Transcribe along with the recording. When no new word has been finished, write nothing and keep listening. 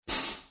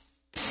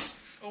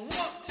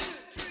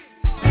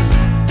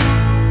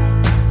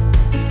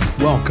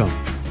Welcome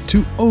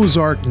to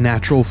Ozark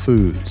Natural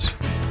Foods,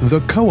 the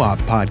co-op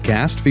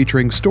podcast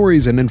featuring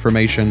stories and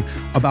information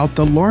about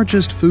the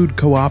largest food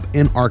co-op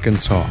in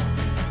Arkansas.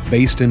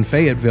 Based in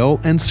Fayetteville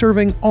and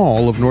serving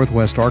all of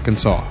Northwest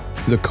Arkansas,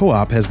 the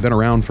co-op has been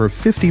around for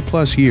 50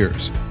 plus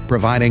years,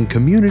 providing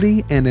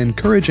community and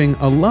encouraging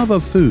a love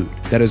of food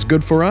that is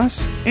good for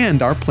us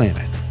and our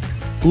planet.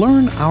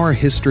 Learn our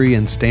history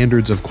and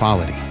standards of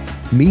quality.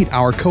 Meet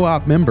our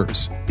co-op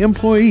members,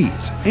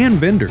 employees, and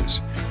vendors,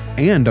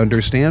 and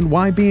understand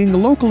why being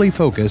locally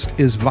focused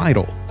is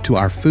vital to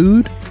our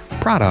food,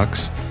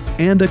 products,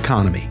 and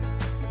economy.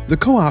 The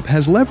co-op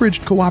has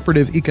leveraged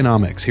cooperative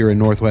economics here in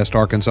Northwest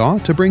Arkansas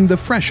to bring the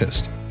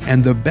freshest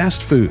and the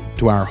best food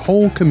to our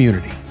whole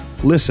community.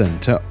 Listen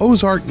to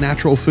Ozark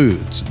Natural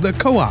Foods, the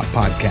co-op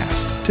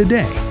podcast,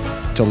 today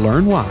to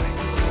learn why.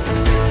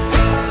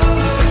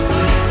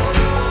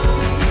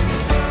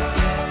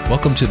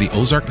 Welcome to the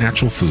Ozark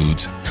Natural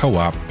Foods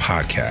Co-op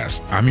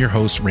Podcast. I'm your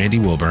host, Randy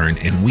Wilburn,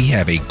 and we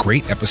have a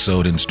great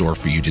episode in store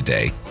for you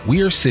today.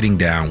 We are sitting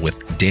down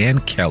with Dan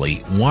Kelley,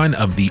 one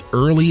of the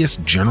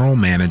earliest general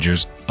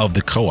managers of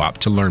the co-op,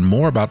 to learn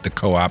more about the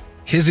co-op,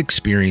 his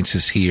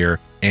experiences here,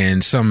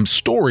 and some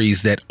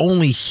stories that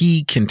only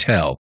he can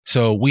tell.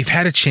 So we've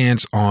had a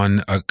chance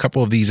on a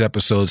couple of these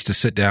episodes to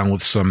sit down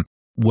with some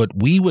what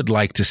we would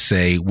like to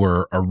say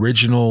were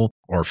original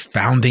or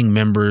founding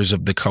members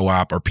of the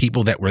co-op, or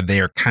people that were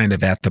there kind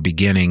of at the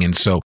beginning. And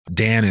so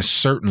Dan is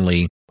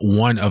certainly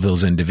one of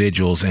those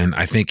individuals. And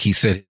I think he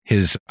said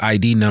his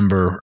ID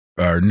number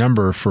or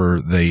number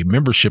for the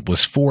membership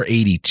was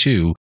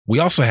 482. We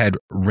also had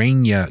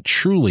Rania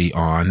Truly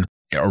on,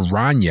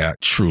 Rania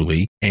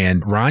Truly,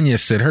 and Rania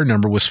said her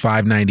number was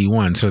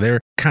 591. So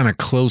they're kind of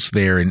close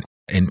there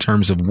in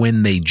terms of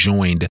when they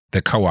joined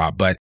the co-op.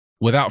 But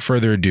without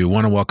further ado, I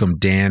want to welcome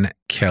Dan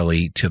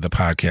Kelley to the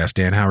podcast.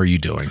 Dan, how are you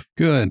doing?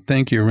 Good.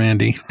 Thank you,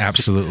 Randy.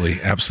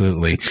 Absolutely.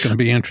 Absolutely. It's going to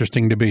be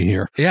interesting to be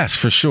here. Yes,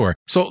 for sure.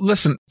 So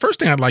listen, first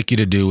thing I'd like you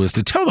to do is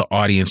to tell the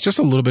audience just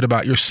a little bit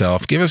about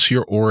yourself. Give us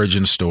your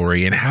origin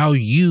story and how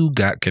you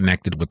got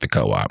connected with the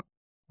co-op.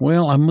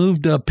 Well, I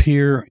moved up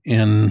here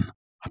in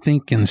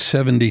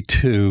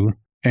 72,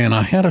 and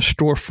I had a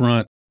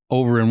storefront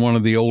over in one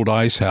of the old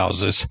ice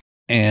houses,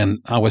 and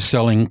I was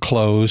selling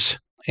clothes,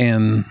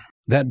 and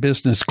that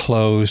business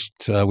closed.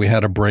 We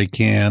had a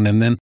break-in,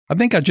 and then I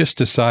think I just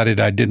decided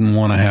I didn't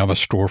want to have a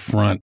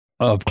storefront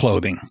of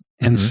clothing.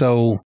 And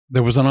so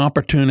there was an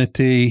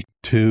opportunity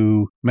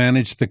to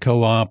manage the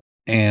co-op,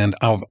 and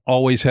I've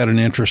always had an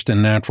interest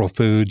in natural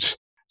foods.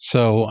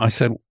 So I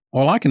said,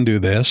 well, I can do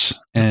this,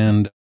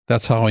 and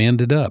that's how I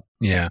ended up.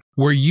 Yeah.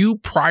 Were you,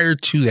 prior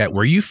to that,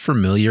 were you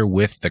familiar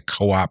with the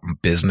co-op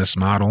business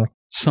model?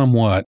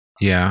 Somewhat.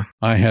 Yeah.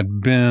 I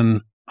had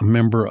been a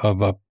member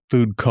of a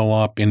food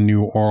co-op in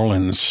New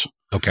Orleans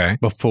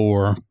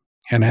before,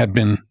 and had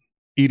been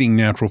eating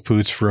natural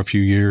foods for a few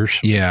years.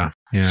 Yeah.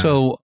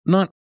 So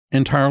not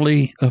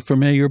entirely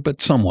familiar,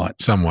 but somewhat.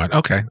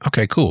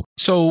 Okay, cool.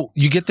 So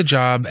you get the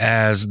job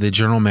as the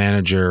general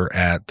manager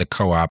at the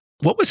co-op.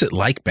 What was it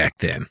like back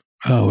then?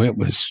 Oh, it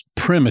was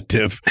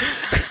primitive.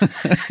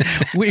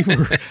 We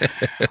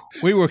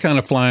were kind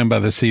of flying by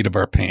the seat of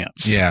our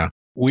pants. Yeah.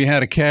 We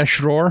had a cash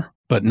drawer,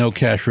 but no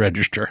cash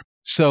register.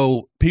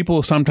 So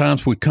people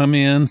sometimes would come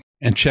in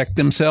and check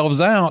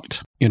themselves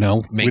out. You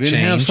know, we didn't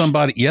have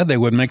somebody. Yeah, they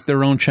would make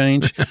their own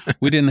change.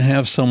 We didn't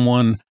have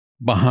someone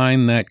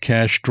behind that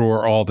cash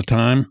drawer all the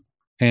time.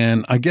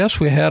 And I guess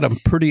we had a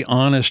pretty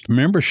honest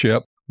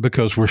membership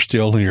because we're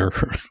still here.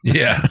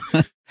 Yeah.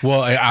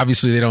 Well,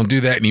 obviously they don't do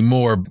that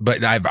anymore,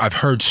 but I've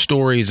heard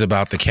stories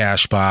about the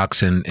cash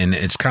box, and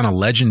it's kind of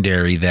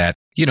legendary that,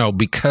 you know,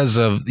 because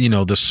of, you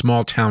know, the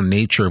small town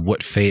nature of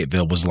what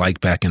Fayetteville was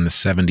like back in the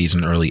 70s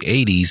and early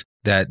 80s,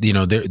 that, you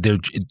know,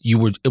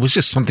 it was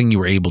just something you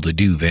were able to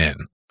do then.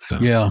 So.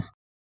 Yeah.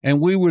 And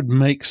we would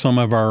make some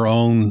of our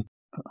own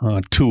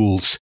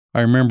tools.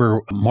 I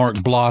remember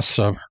Mark Bloss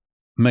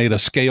made a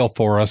scale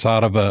for us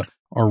out of a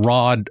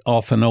rod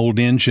off an old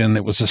engine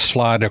that was a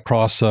slide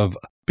across of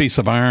piece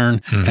of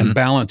iron and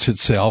balance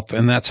itself.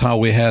 And that's how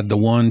we had the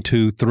 1,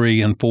 2,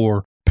 3, and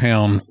 4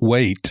 pound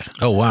weight.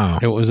 Oh, wow.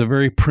 It was a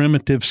very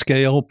primitive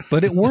scale,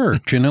 but it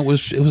worked. You know, it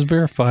was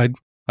verified.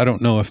 I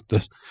don't know if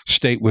the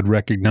state would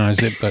recognize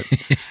it, but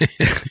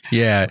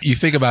yeah, you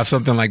think about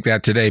something like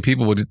that today,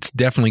 people would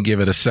definitely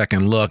give it a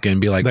second look and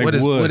be like, what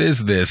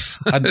is this?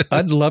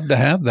 I'd love to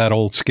have that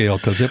old scale,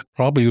 because it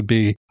probably would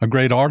be a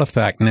great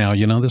artifact now.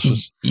 You know, this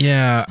was.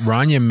 Yeah.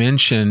 Rania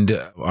mentioned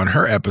on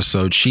her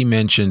episode, she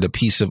mentioned a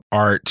piece of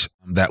art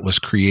that was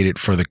created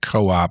for the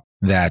co-op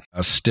that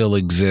still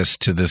exists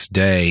to this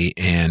day.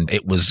 And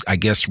it was, I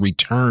guess,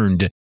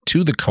 returned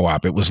to the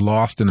co-op. It was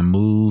lost in a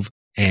move.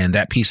 And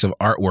that piece of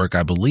artwork,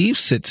 I believe,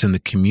 sits in the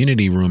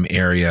community room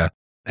area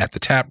at the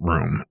tap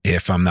room,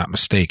 if I'm not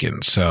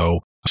mistaken. So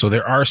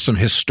there are some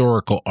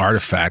historical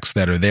artifacts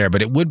that are there,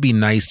 but it would be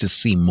nice to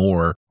see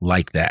more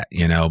like that,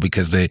 you know,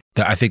 because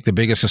I think the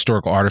biggest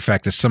historical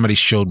artifact is somebody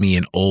showed me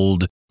an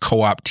old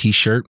co-op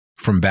T-shirt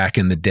from back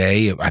in the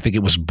day. I think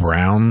it was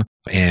brown,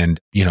 and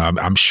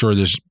I'm sure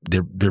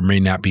there may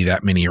not be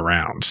that many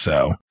around.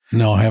 So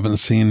no, I haven't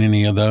seen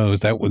any of those.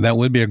 That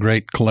would be a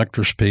great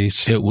collector's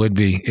piece. It would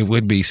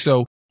be.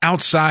 So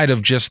outside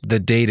of just the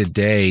day to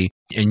day,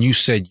 and you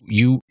said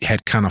you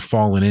had kind of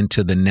fallen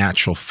into the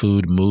natural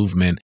food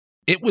movement.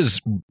 It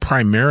was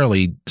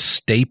primarily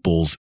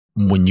staples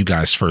when you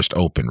guys first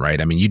opened,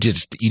 right? I mean, you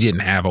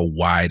didn't have a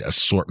wide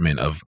assortment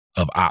of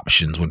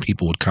options when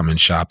people would come and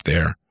shop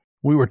there.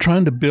 We were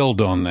trying to build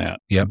on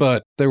that,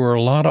 but there were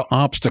a lot of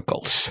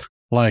obstacles.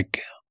 Like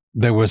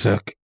there was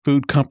a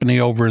food company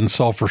over in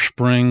Sulphur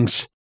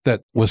Springs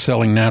that was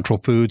selling natural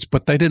foods,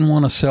 but they didn't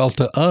want to sell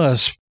to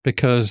us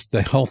because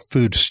the health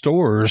food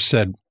stores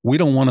said, we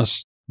don't want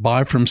to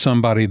buy from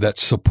somebody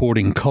that's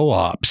supporting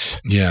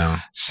co-ops. Yeah.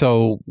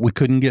 So we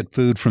couldn't get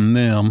food from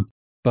them,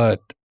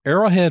 but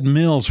Arrowhead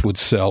Mills would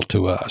sell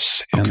to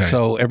us. And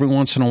so every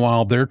once in a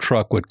while, their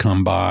truck would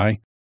come by.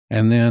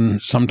 And then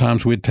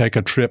sometimes we'd take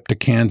a trip to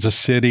Kansas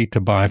City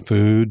to buy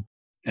food.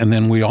 And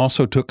then we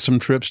also took some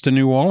trips to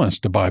New Orleans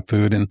to buy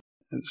food. And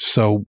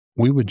so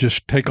we would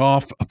just take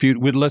off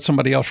we'd let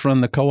somebody else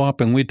run the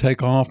co-op, and we'd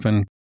take off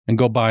and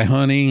go buy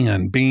honey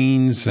and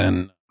beans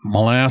and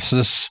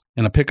molasses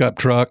in a pickup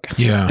truck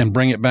and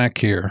bring it back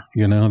here.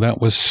 That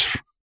was...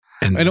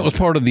 And it was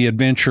part of the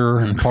adventure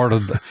and part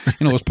of the,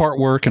 it was part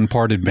work and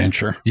part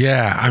adventure.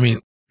 Yeah. I mean,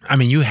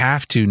 you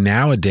have to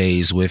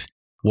nowadays with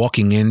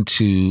walking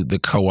into the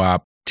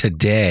co-op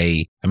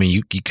today. I mean,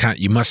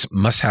 you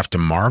must have to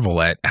marvel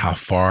at how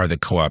far the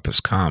co-op has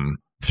come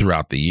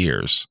throughout the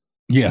years.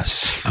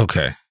 Yes.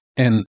 Okay.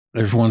 And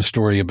there's one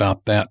story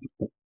about that.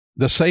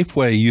 The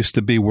Safeway used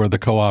to be where the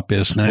co-op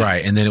is now.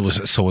 Right. And then it was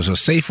a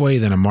Safeway,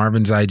 then a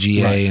Marvin's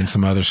IGA and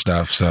some other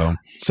stuff. So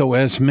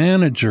as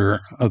manager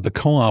of the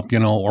co-op,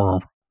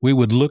 or we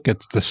would look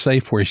at the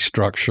Safeway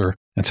structure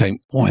and say,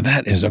 boy,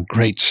 that is a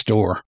great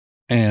store.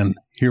 And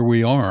here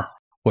we are.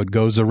 What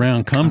goes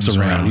around comes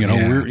around.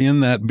 We're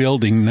in that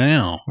building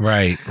now.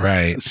 Right.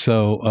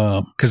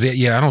 So, because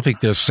I don't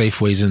think there's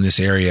Safeways in this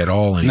area at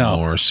all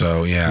anymore. No.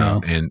 So,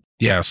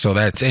 so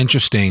that's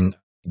interesting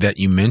that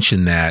you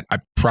mentioned that. I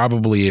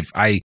probably, if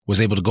I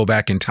was able to go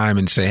back in time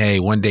and say,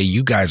 hey, one day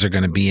you guys are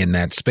going to be in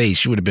that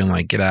space, you would have been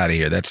like, get out of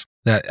here.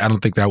 I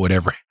don't think that would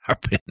ever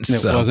happen.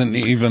 It wasn't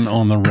even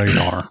on the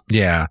radar.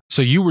 Yeah.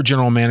 So you were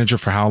general manager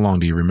for how long?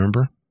 Do you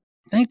remember?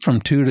 I think from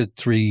 2 to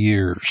 3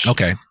 years.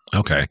 Okay.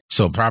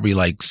 So probably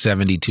like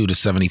 72 to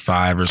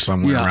 75 or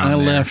somewhere around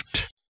there. I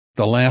left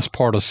the last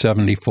part of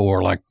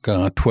 74, like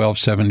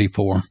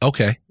 1274.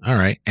 Okay. All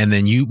right. And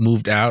then you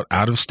moved out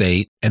of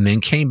state and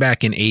then came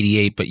back in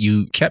 88, but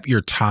you kept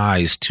your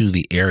ties to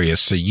the area.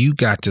 So you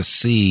got to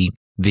see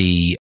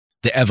the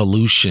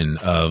evolution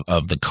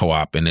of the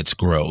co-op and its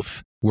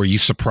growth. Were you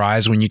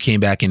surprised when you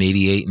came back in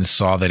 88 and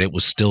saw that it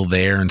was still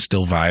there and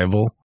still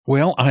viable?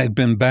 Well, I had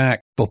been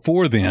back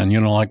before then,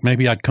 like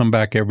maybe I'd come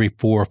back every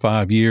 4 or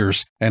 5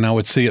 years and I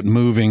would see it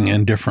moving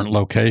in different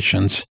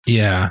locations.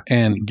 Yeah.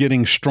 And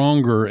getting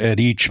stronger at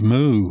each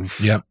move.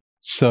 Yep.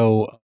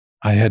 So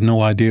I had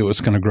no idea it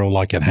was going to grow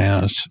like it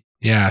has.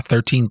 Yeah.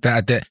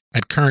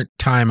 At current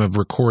time of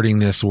recording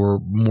this, we're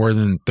more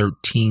than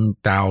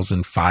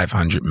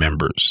 13,500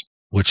 members.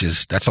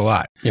 That's a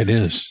lot. It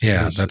is.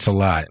 Yeah, that's a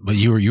lot. But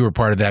you were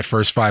part of that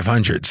first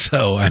 500.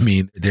 So, I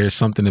mean, there's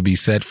something to be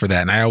said for that.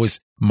 And I always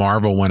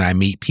marvel when I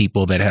meet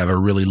people that have a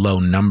really low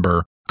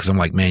number because I'm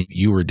like, man,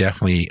 you were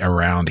definitely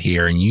around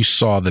here and you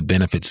saw the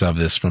benefits of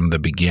this from the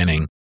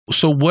beginning.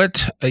 So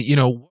what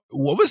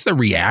was the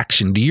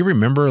reaction? Do you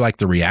remember like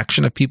the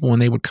reaction of people when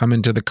they would come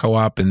into the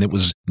co-op and it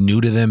was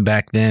new to them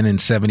back then in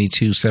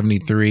 72,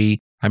 73?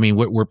 I mean,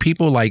 were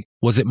people like,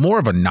 was it more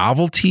of a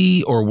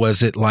novelty or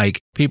was it like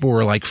people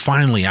were like,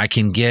 finally, I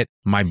can get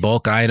my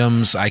bulk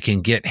items, I can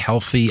get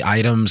healthy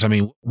items? I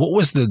mean, what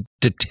was the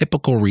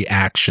typical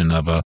reaction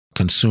of a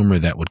consumer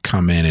that would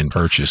come in and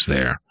purchase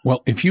there?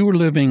 Well, if you were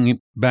living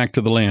back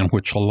to the land,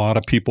 which a lot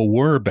of people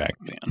were back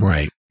then,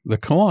 right? The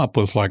co-op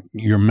was like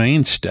your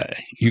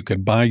mainstay. You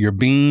could buy your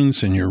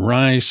beans and your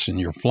rice and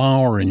your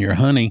flour and your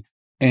honey,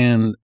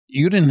 and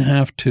you didn't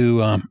have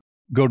to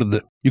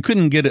you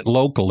couldn't get it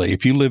locally.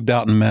 If you lived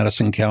out in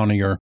Madison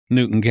County or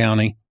Newton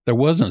County, there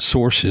wasn't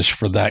sources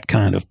for that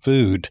kind of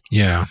food.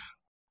 Yeah.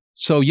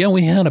 So,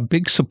 we had a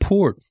big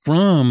support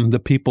from the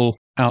people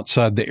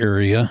outside the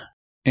area.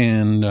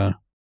 And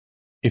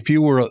if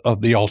you were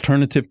of the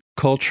alternative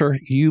culture,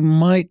 you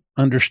might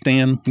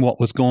understand what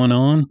was going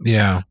on.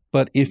 Yeah.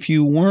 But if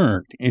you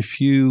weren't,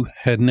 if you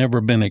had never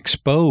been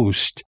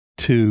exposed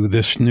to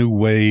this new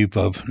wave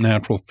of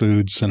natural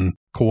foods and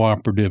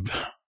cooperative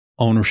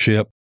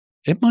ownership,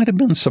 it might have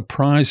been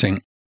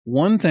surprising.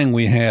 One thing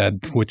we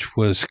had, which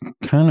was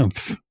kind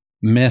of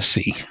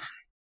messy,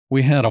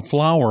 we had a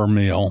flour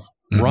mill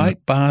right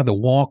by the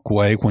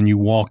walkway when you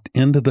walked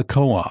into the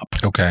co-op.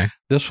 Okay.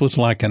 This was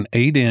like an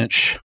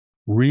 8-inch,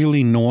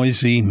 really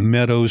noisy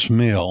Meadows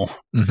mill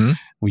where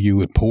you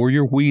would pour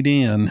your wheat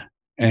in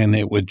and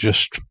it would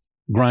just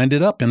grind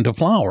it up into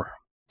flour.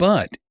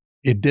 But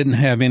it didn't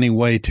have any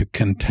way to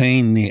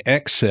contain the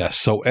excess.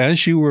 So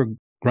as you were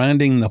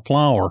grinding the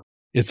flour,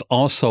 it's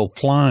also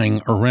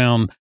flying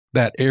around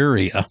that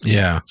area.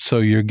 Yeah. So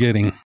you're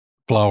getting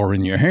flour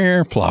in your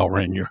hair, flour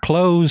in your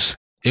clothes.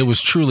 It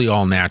was truly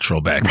all natural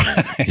back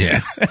then.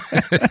 Yeah.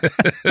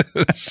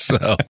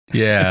 So,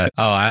 yeah.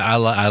 Oh,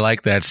 I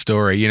like that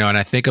story. And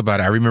I think about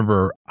it. I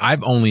remember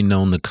I've only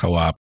known the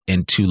co-op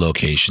in 2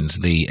 locations,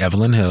 the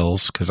Evelyn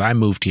Hills, because I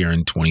moved here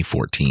in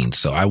 2014.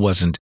 So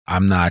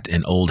I'm not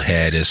an old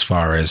head as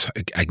far as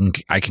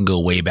I can go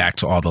way back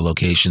to all the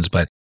locations,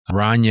 but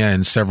Rania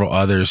and several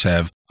others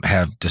have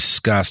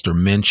discussed or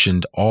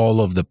mentioned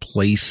all of the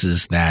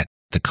places that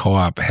the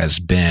co-op has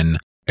been,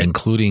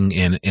 including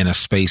in a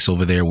space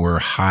over there where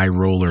High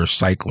Roller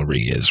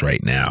Cyclery is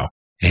right now.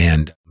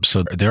 And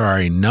so there are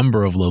a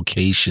number of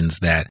locations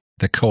that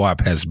the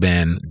co-op has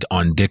been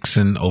on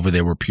Dixon, over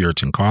there where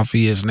Puritan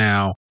Coffee is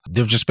now.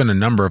 There have just been a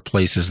number of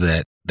places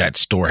that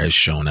store has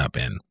shown up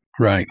in.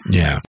 Right.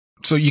 Yeah.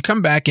 So you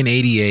come back in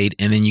 88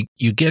 and then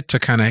you get to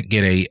kind of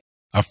get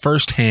a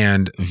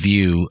firsthand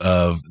view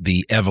of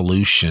the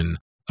evolution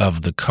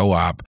of the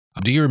co-op.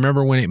 Do you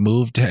remember when it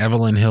moved to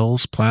Evelyn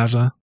Hills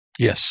Plaza?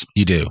 Yes.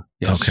 You do?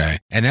 Yes. Okay.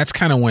 And that's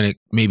kind of when it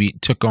maybe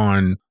took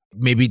on,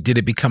 did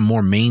it become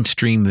more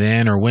mainstream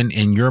then? Or when,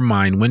 in your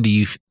mind, when do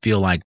you feel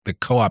like the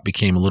co-op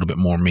became a little bit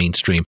more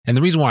mainstream? And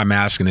the reason why I'm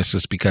asking this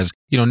is because,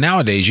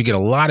 nowadays you get a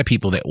lot of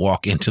people that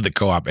walk into the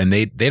co-op and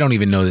they don't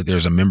even know that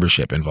there's a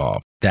membership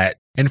involved.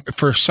 And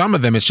for some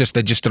of them, it's just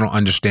they just don't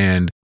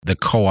understand the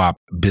co-op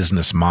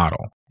business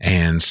model.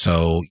 And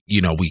so,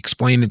 we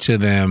explain it to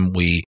them.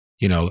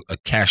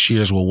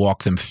 Cashiers will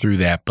walk them through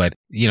that. But,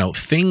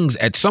 things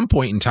at some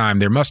point in time,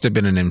 there must have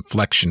been an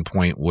inflection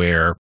point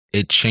where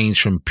it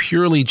changed from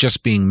purely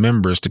just being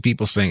members to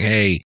people saying,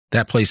 hey,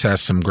 that place has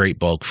some great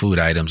bulk food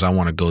items. I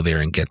want to go there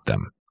and get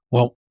them.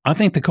 Well, I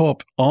think the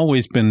co-op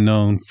always been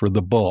known for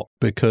the bulk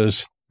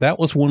because that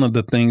was one of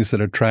the things that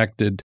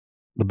attracted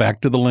the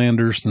back to the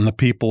landers and the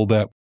people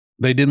that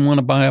they didn't want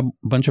to buy a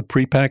bunch of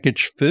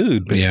prepackaged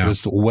food. It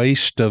was a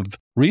waste of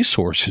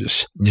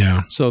resources.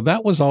 Yeah. So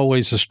that was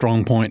always a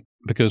strong point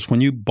because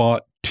when you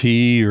bought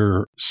tea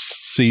or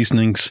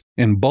seasonings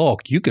in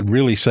bulk, you could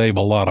really save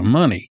a lot of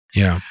money.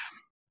 Yeah.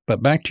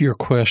 But back to your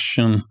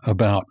question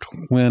about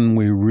when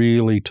we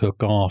really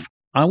took off,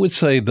 I would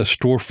say the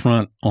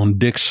storefront on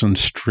Dixon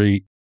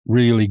Street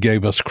really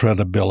gave us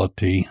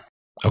credibility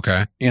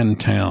in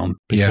town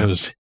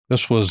because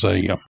this was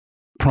a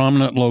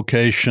prominent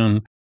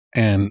location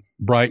and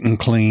bright and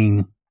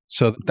clean.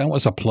 So that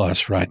was a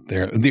plus right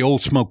there, the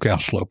old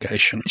smokehouse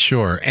location.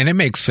 Sure. And it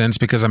makes sense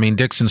because,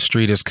 Dixon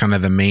Street is kind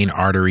of the main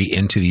artery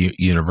into the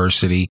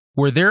university.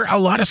 Were there a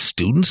lot of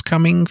students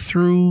coming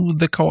through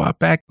the co-op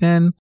back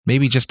then?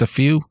 Maybe just a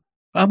few?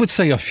 I would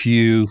say a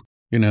few,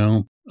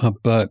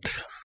 but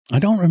I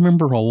don't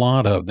remember a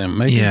lot of them.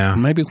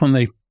 Maybe when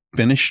they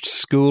finished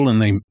school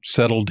and they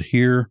settled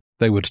here,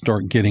 they would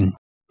start getting.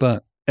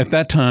 But at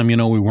that time,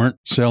 we weren't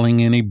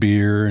selling any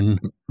beer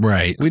and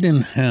right. We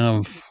didn't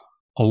have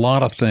a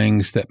lot of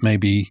things that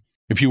maybe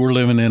if you were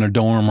living in a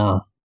dorm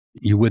or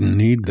you wouldn't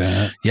need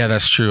that. Yeah,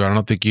 that's true. I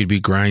don't think you'd be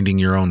grinding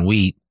your own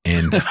wheat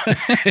and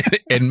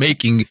and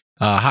making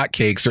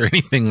hotcakes or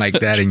anything like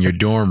that in your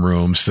dorm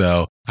room.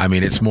 So,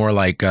 it's more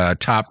like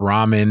top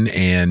ramen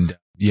and,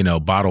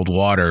 bottled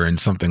water and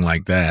something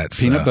like that.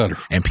 Peanut butter.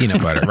 And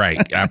peanut butter.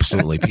 Right.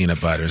 Absolutely. Peanut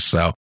butter.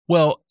 So,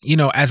 well,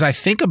 as I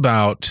think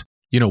about,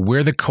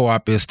 where the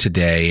co-op is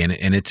today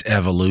and its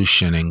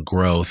evolution and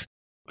growth,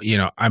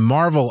 I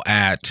marvel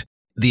at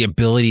the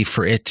ability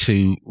for it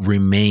to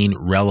remain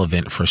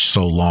relevant for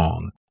so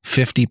long,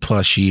 50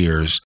 plus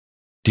years.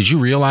 Did you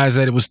realize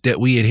that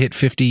we had hit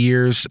 50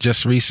 years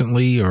just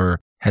recently,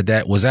 or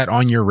was that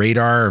on your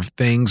radar of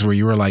things where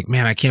you were like,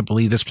 man, I can't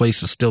believe this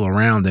place is still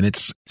around and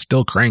it's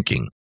still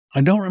cranking?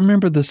 I don't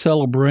remember the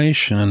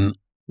celebration.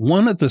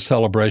 One of the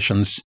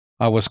celebrations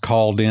I was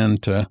called in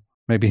to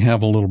maybe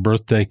have a little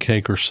birthday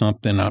cake or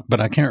something,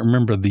 but I can't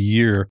remember the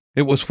year.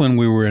 It was when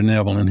we were in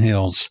Evelyn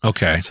Hills.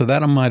 Okay. So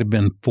that might have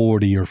been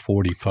 40 or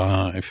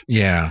 45.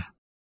 Yeah.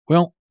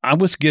 Well, I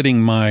was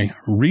getting my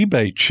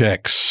rebate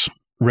checks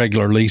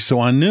regularly,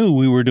 so I knew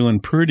we were doing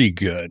pretty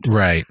good.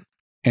 Right.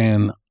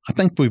 And I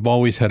think we've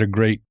always had a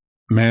great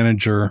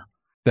manager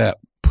that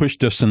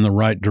pushed us in the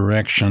right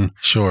direction.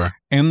 Sure.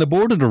 And the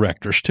board of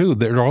directors, too.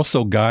 They're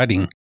also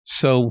guiding.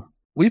 So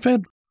we've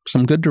had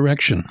some good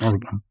direction.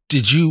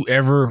 Did you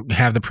ever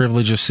have the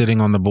privilege of sitting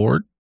on the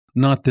board?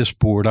 Not this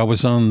board. I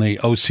was on the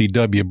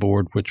OCW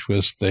board, which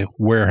was the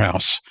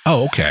warehouse.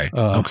 Oh, okay.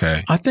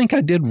 Okay. I think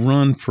I did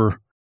run for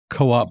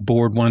co-op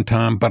board one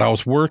time, but I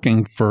was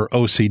working for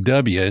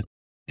OCW.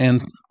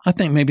 And I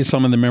think maybe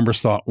some of the members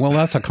thought, well,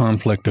 that's a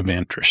conflict of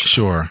interest.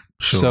 Sure.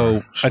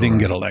 So I didn't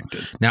get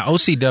elected. Now,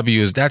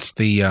 OCW that's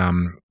the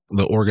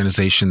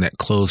organization that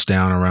closed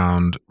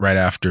down right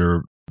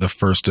after the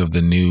first of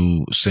the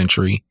new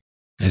century.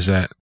 Is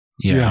that?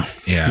 Yeah.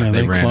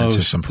 They ran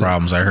into some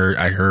problems. I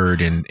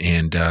heard,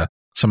 and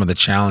some of the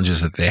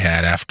challenges that they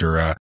had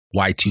after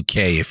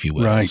Y2K, if you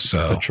will. Right.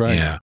 So that's right.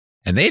 Yeah,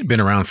 and they had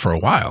been around for a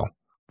while.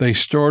 They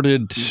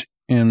started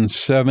in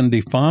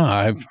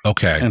 75.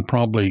 Okay. And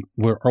probably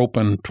we're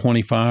open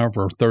 25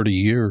 or 30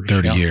 years.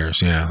 30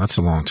 years. Yeah. That's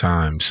a long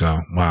time.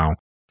 So, wow.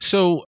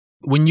 So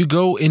when you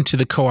go into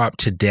the co-op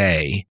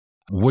today,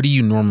 what do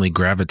you normally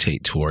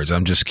gravitate towards?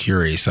 I'm just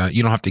curious.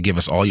 You don't have to give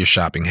us all your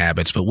shopping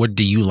habits, but what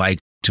do you like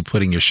to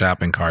put in your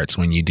shopping carts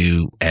when you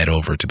do head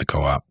over to the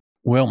co-op?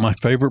 Well, my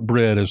favorite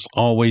bread is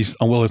always,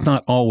 well, it's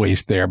not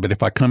always there, but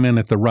if I come in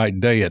at the right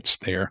day, it's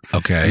there.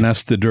 Okay. And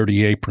that's the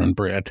Dirty Apron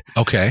bread.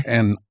 Okay.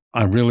 And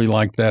I really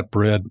like that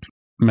bread.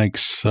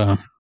 Makes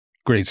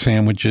great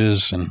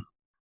sandwiches. And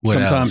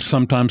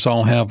sometimes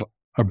I'll have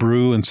a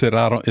brew and sit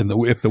out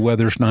if the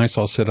weather's nice,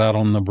 I'll sit out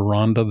on the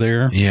veranda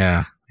there.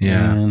 Yeah.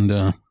 Yeah.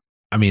 And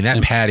I mean,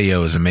 that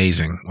patio is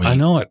amazing. I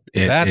know it.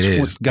 That's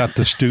what got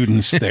the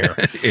students there.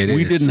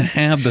 We didn't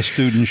have the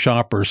student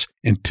shoppers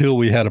until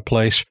we had a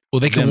place. Well,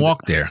 they can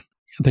walk there.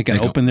 They can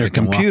open their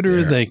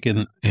computer. They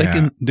can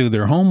do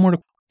their homework.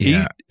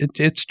 Yeah.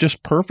 It's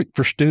just perfect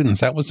for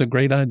students. That was a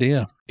great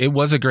idea. It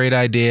was a great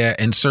idea.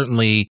 And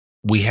certainly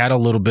we had a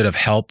little bit of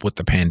help with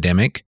the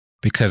pandemic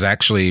because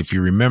actually, if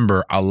you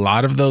remember, a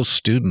lot of those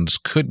students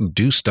couldn't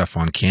do stuff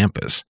on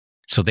campus.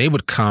 So they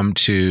would come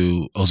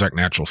to Ozark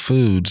Natural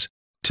Foods,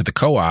 to the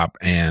co-op,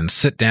 and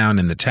sit down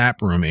in the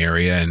tap room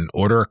area and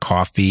order a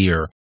coffee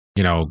or,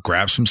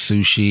 grab some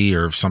sushi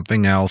or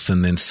something else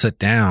and then sit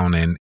down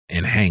and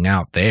hang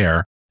out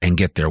there and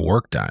get their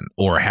work done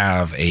or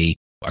have a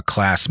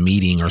class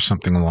meeting or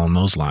something along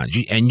those lines.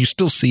 And you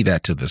still see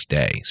that to this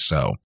day.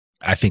 So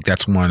I think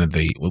that's one of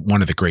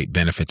the great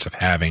benefits of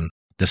having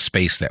the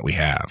space that we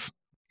have.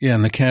 Yeah.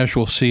 And the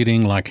casual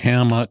seating like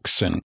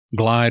hammocks and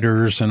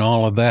gliders and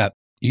all of that.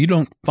 You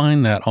don't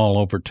find that all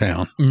over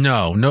town.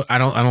 No, I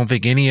don't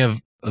think any of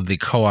the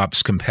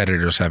co-op's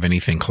competitors have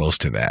anything close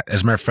to that.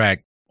 As a matter of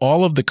fact,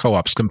 all of the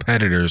co-op's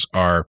competitors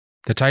are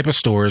the type of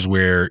stores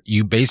where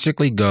you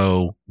basically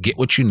go, get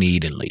what you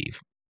need and leave.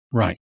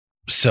 Right.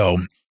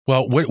 So,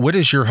 well, what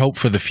is your hope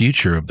for the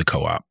future of the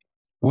co-op?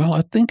 Well,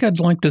 I think I'd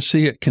like to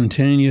see it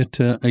continue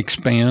to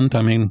expand.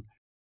 I mean,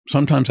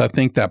 sometimes I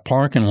think that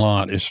parking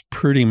lot is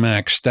pretty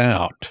maxed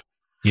out.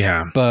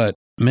 Yeah. But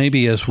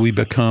maybe as we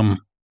become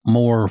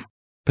more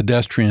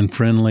pedestrian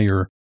friendly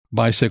or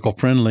bicycle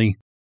friendly,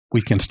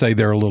 we can stay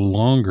there a little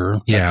longer.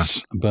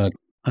 But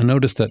I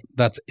noticed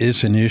that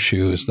is an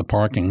issue, is the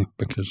parking,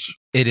 because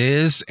it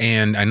is.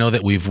 And I know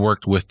that we've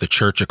worked with the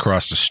church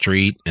across the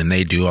street and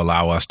they do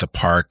allow us to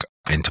park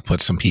and to put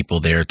some people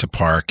there to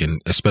park.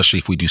 And especially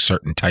if we do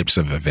certain types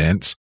of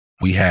events,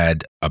 we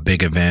had a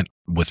big event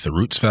with the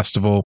Roots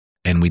Festival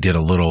and we did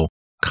a little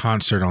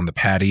concert on the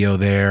patio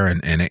there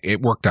and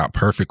it worked out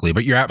perfectly.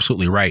 But you're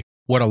absolutely right.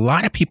 What a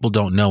lot of people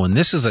don't know, and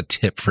this is a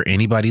tip for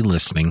anybody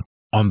listening,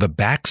 on the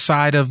back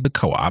side of the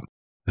co-op,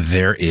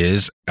 there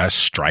is a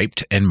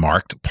striped and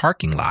marked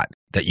parking lot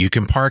that you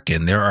can park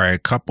in. There are a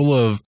couple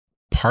of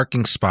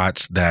parking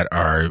spots that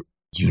are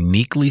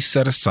uniquely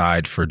set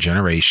aside for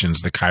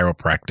Generations, the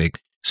chiropractic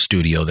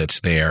studio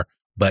that's there,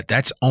 but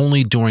that's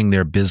only during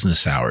their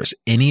business hours.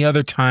 Any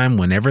other time,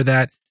 whenever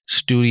that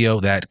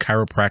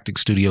chiropractic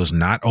studio is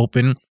not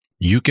open,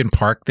 you can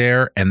park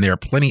there, and there are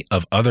plenty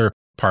of other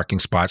parking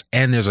spots,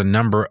 and there's a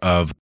number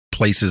of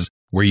places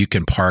where you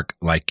can park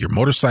like your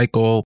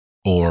motorcycle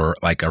or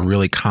like a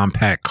really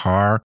compact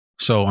car.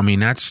 So, I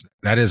mean,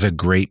 that is a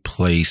great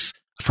place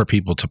for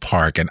people to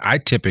park. And I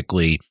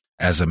typically,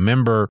 as a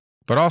member,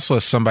 but also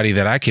as somebody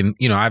that I can,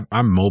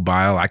 I'm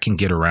mobile, I can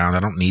get around. I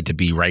don't need to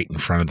be right in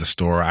front of the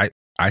store.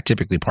 I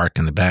typically park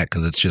in the back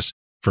because it's just,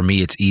 for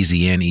me, it's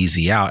easy in,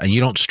 easy out. And you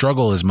don't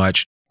struggle as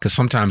much because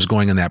sometimes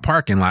going in that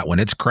parking lot, when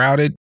it's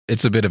crowded,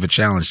 it's a bit of a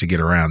challenge to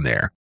get around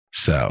there.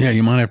 So yeah,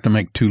 you might have to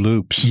make 2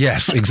 loops.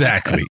 Yes,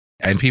 exactly.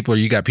 And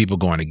you got people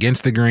going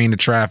against the grain of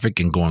traffic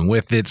and going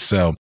with it.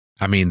 So,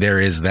 I mean, there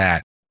is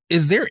that.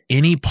 Is there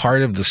any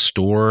part of the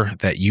store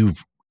that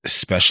you've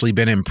especially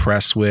been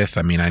impressed with?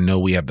 I mean, I know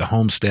we have the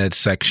homestead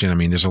section. I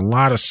mean, there's a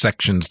lot of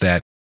sections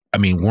that,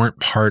 weren't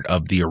part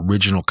of the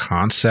original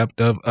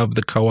concept of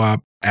the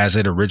co-op as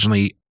it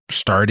originally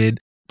started.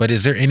 But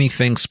is there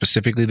anything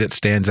specifically that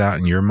stands out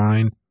in your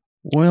mind?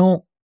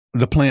 Well,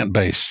 the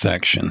plant-based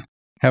section.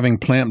 Having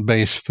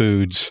plant-based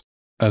foods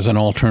as an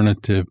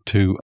alternative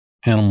to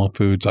animal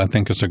foods, I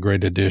think, is a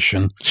great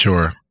addition.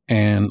 Sure.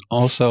 And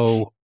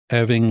also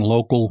having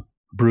local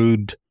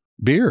brewed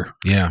beer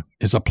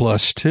is a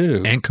plus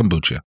too. And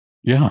kombucha.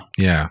 Yeah.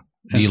 Yeah.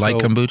 Do you like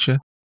kombucha?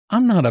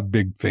 I'm not a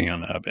big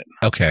fan of it.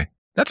 Okay.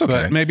 That's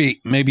okay. But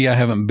maybe I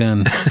haven't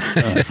been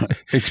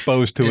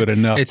exposed to it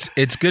enough.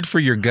 It's good for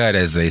your gut,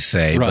 as they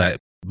say. Right.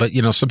 But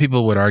some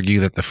people would argue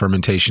that the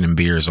fermentation in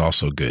beer is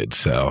also good.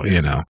 So,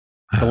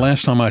 The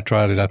last time I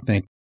tried it, I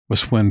think,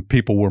 was when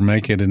people were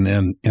making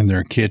it in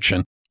their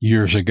kitchen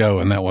years ago,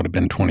 and that would have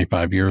been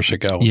 25 years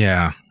ago.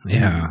 Yeah,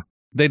 yeah.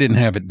 They didn't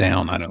have it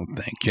down, I don't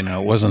think.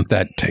 It wasn't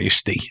that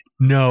tasty.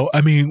 No,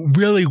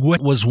 really,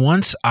 what was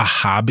once a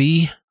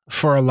hobby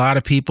for a lot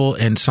of people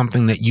and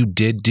something that you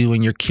did do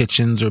in your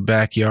kitchens or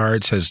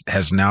backyards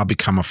has now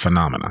become a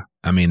phenomenon.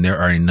 There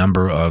are a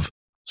number of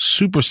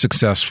super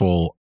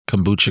successful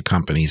kombucha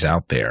companies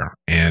out there,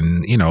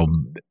 and,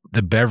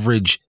 the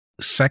beverage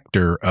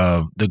sector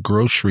of the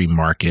grocery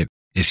market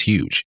is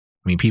huge.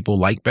 I mean, people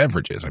like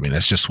beverages. I mean,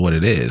 that's just what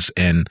it is.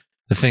 And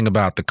the thing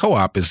about the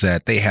co-op is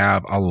that they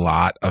have a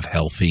lot of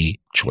healthy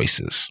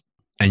choices,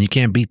 and you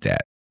can't beat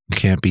that. You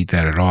can't beat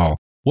that at all.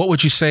 What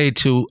would you say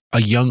to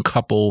a young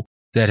couple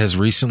that has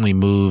recently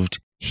moved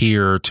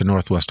here to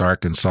Northwest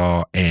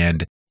Arkansas,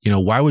 and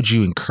why would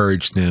you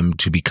encourage them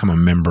to become a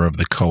member of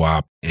the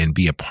co-op and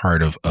be a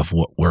part of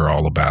what we're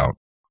all about?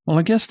 Well,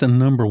 I guess the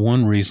number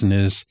one reason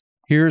is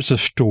here's a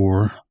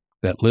store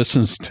that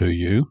listens to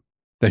you,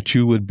 that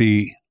you would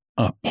be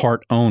a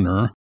part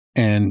owner,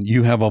 and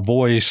you have a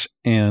voice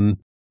in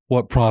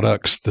what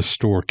products the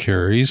store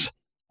carries,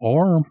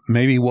 or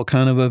maybe what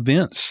kind of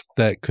events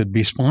that could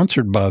be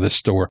sponsored by the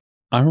store.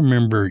 I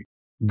remember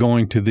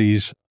going to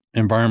these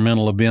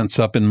environmental events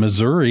up in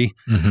Missouri,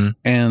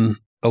 and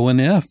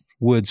ONF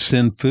would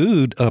send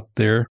food up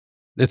there.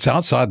 It's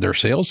outside their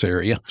sales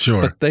area,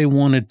 sure, but they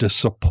wanted to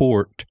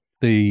support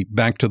the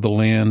Back to the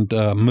Land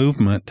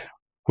movement,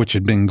 which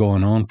had been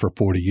going on for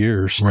 40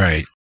 years.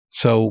 Right.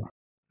 So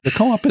the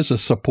co-op is a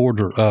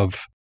supporter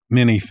of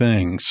many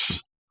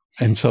things.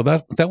 And so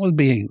that would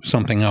be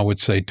something I would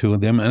say to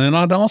them. And then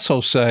I'd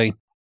also say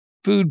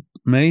food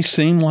may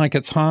seem like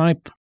it's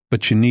hype,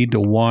 but you need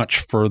to watch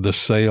for the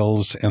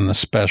sales and the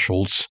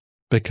specials,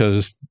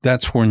 because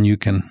that's when you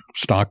can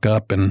stock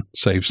up and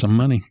save some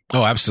money.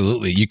 Oh,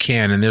 absolutely. You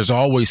can. And there's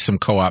always some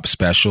co-op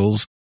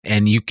specials,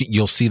 and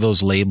you'll see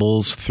those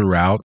labels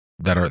throughout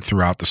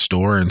the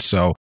store. And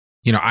so,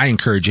 I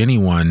encourage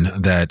anyone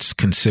that's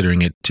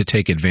considering it to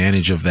take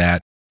advantage of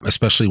that,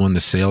 especially when the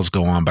sales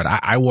go on. But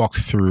I walk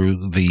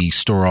through the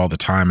store all the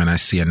time, and I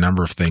see a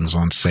number of things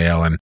on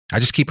sale, and I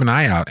just keep an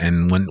eye out.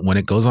 And when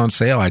it goes on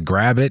sale, I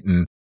grab it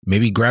and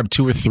maybe grab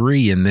 2 or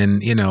 3, and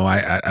then,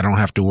 I don't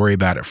have to worry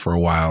about it for a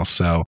while.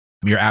 So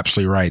you're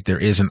absolutely right. There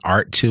is an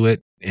art to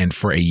it. And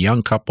for a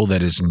young couple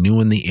that is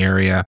new in the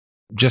area,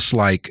 just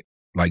like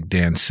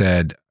Dan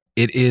said,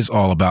 it is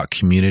all about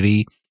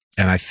community.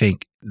 And I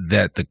think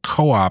that the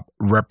co-op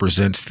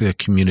represents the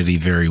community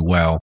very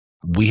well.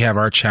 We have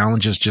our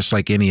challenges just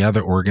like any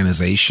other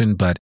organization,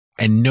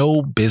 and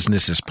no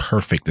business is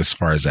perfect as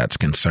far as that's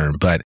concerned.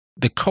 But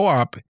the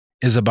co-op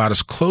is about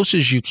as close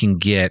as you can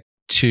get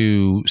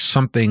to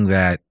something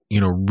that,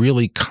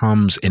 really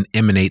comes and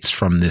emanates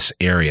from this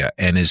area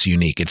and is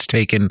unique. It's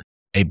taken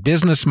a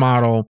business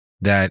model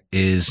that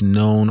is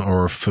known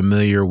or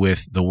familiar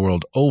with the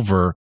world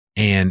over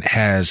and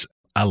has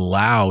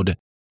allowed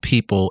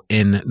people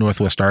in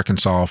Northwest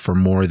Arkansas for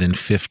more than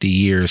 50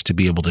 years to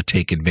be able to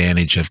take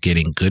advantage of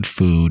getting good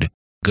food,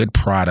 good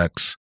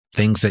products,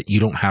 things that you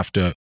don't have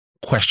to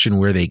question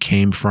where they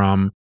came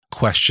from,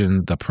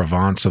 question the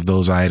provenance of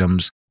those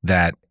items,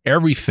 that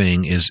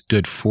everything is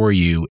good for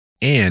you,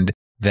 and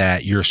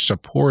that you're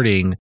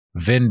supporting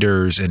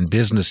vendors and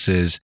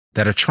businesses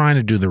that are trying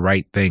to do the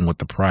right thing with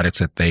the products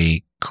that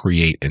they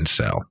create and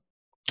sell.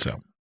 So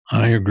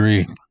I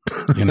agree.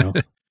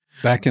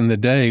 Back in the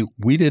day,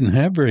 we didn't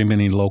have very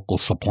many local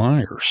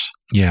suppliers.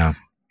 Yeah.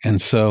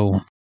 And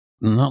so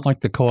not like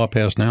the co-op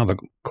has now. The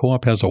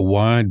co-op has a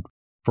wide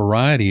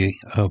variety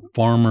of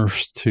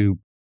farmers to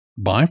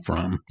buy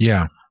from.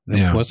 Yeah.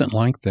 It wasn't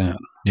like that.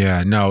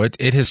 Yeah, no,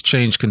 it has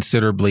changed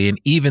considerably. And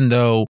even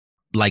though,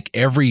 like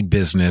every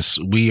business,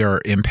 we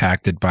are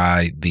impacted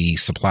by the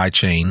supply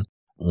chain,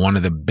 one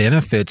of the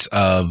benefits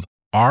of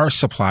our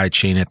supply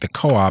chain at the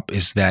co-op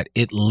is that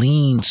it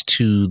leans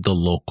to the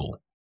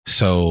local.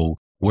 So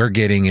we're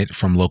getting it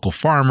from local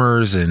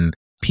farmers and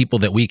people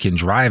that we can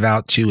drive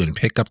out to and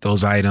pick up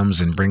those items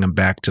and bring them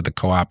back to the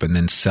co-op and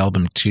then sell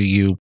them to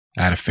you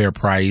at a fair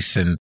price.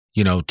 And,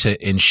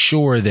 to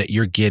ensure that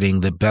you're getting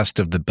the best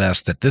of the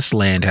best that this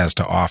land has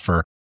to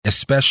offer,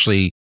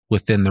 especially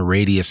within the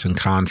radius and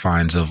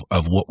confines of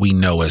what we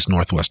know as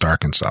Northwest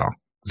Arkansas.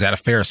 Is that a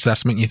fair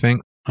assessment, you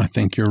think? I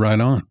think you're right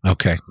on.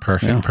 Okay,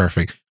 perfect, Yeah.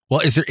 Perfect.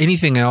 Well, is there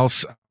anything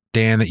else,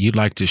 Dan, that you'd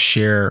like to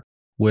share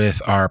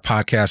with our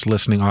podcast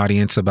listening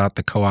audience about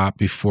the co-op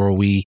before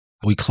we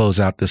close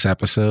out this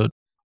episode?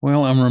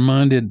 Well, I'm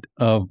reminded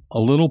of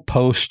a little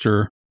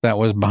poster that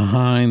was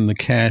behind the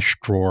cash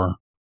drawer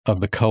of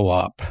the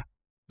co-op.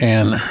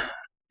 And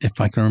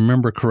if I can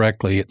remember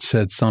correctly, it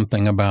said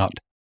something about,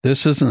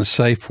 this isn't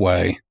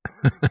Safeway.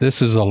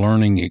 This is a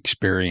learning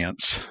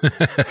experience.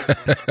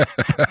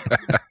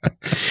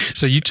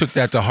 So you took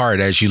that to heart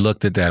as you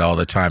looked at that all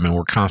the time and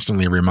were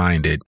constantly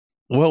reminded.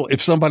 Well,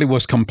 if somebody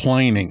was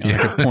complaining, I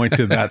could point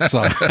to that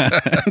sign.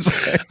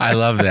 I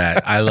love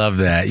that. I love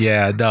that.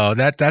 Yeah, no,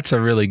 that's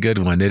a really good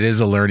one. It is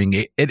a learning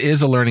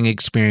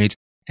experience.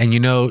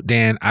 And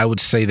Dan, I would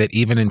say that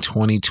even in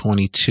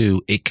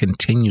 2022, it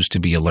continues to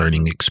be a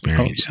learning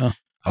experience. Oh, yeah.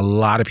 A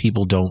lot of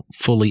people don't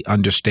fully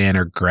understand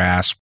or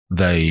grasp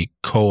the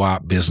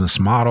co-op business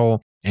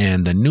model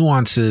and the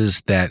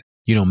nuances that,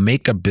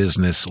 make a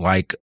business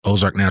like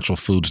Ozark Natural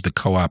Foods, the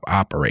co-op,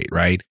 operate,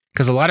 right?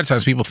 Because a lot of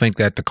times people think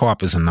that the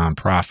co-op is a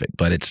nonprofit,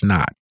 but it's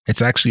not.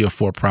 It's actually a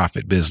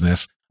for-profit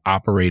business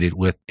operated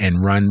with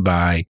and run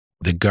by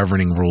the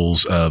governing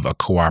rules of a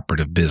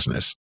cooperative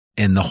business.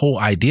 And the whole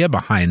idea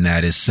behind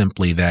that is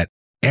simply that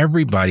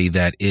everybody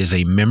that is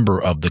a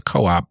member of the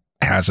co-op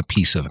has a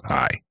piece of the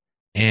pie.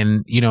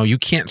 And, you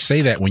can't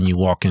say that when you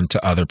walk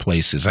into other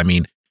places. I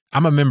mean,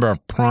 I'm a member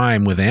of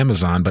Prime with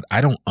Amazon, but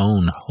I don't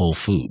own Whole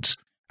Foods.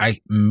 I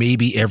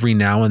maybe every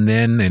now and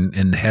then,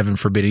 and heaven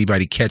forbid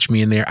anybody catch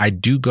me in there, I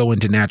do go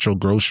into Natural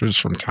Grocers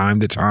from time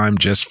to time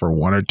just for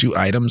one or two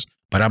items,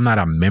 but I'm not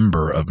a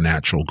member of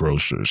Natural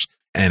Grocers.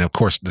 And of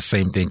course, the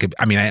same thing.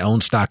 I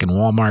own stock in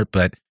Walmart,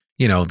 but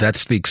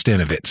that's the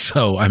extent of it.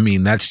 So,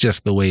 that's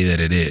just the way that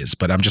it is.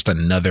 But I'm just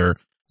another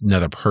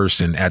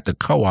person at the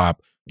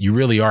co-op. You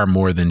really are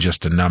more than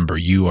just a number.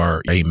 You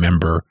are a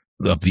member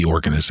of the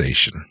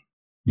organization.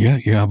 Yeah,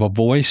 you have a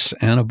voice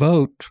and a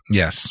vote.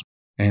 Yes.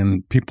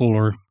 And people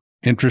are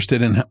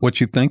interested in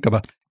what you think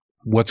about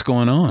what's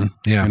going on.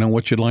 Yeah.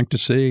 What you'd like to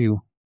see.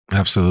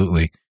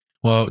 Absolutely.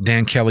 Well,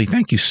 Dan Kelley,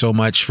 thank you so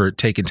much for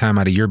taking time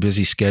out of your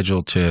busy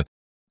schedule to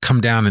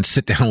come down and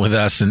sit down with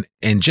us and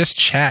just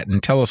chat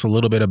and tell us a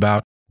little bit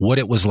about what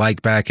it was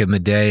like back in the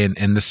day.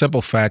 And the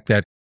simple fact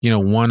that,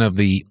 one of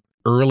the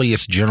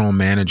earliest general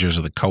managers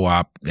of the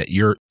co-op, that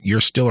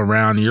you're still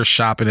around, you're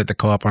shopping at the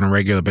co-op on a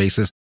regular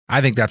basis. I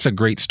think that's a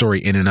great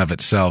story in and of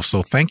itself.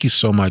 So thank you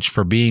so much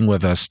for being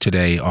with us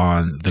today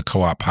on the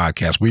Co-op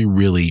Podcast. We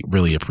really,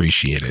 really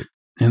appreciate it.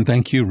 And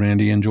thank you,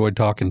 Randy. Enjoyed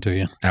talking to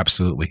you.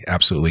 Absolutely.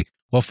 Absolutely.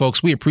 Well,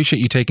 folks, we appreciate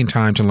you taking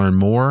time to learn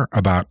more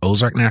about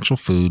Ozark Natural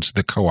Foods,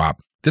 the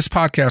Co-op. This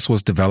podcast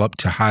was developed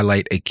to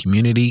highlight a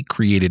community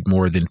created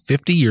more than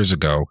 50 years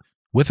ago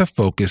with a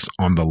focus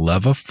on the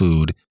love of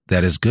food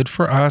that is good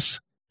for us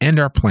and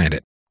our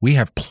planet. We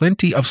have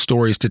plenty of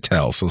stories to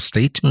tell, so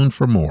stay tuned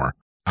for more.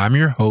 I'm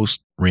your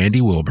host, Randy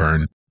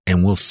Wilburn,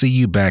 and we'll see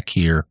you back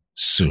here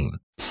soon.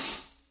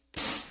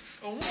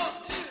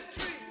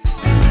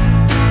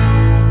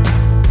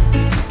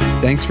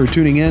 Thanks for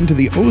tuning in to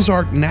the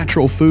Ozark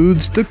Natural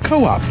Foods, the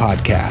Co-op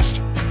Podcast.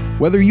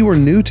 Whether you are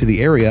new to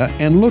the area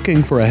and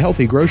looking for a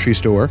healthy grocery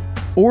store,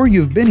 or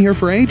you've been here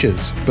for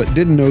ages but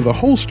didn't know the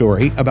whole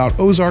story about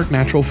Ozark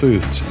Natural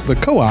Foods, the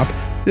Co-op,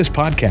 this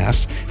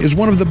podcast is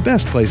one of the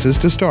best places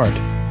to start.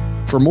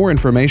 For more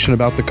information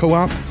about the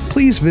Co-op,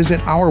 please visit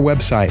our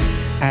website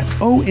at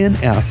onf.coop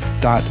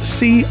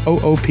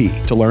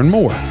to learn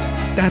more.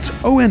 That's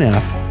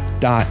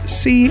onf.coop.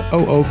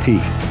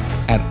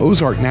 At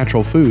Ozark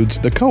Natural Foods,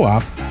 the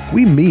Co-op,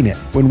 we mean it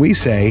when we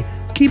say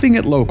keeping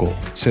it local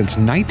since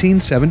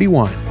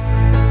 1971.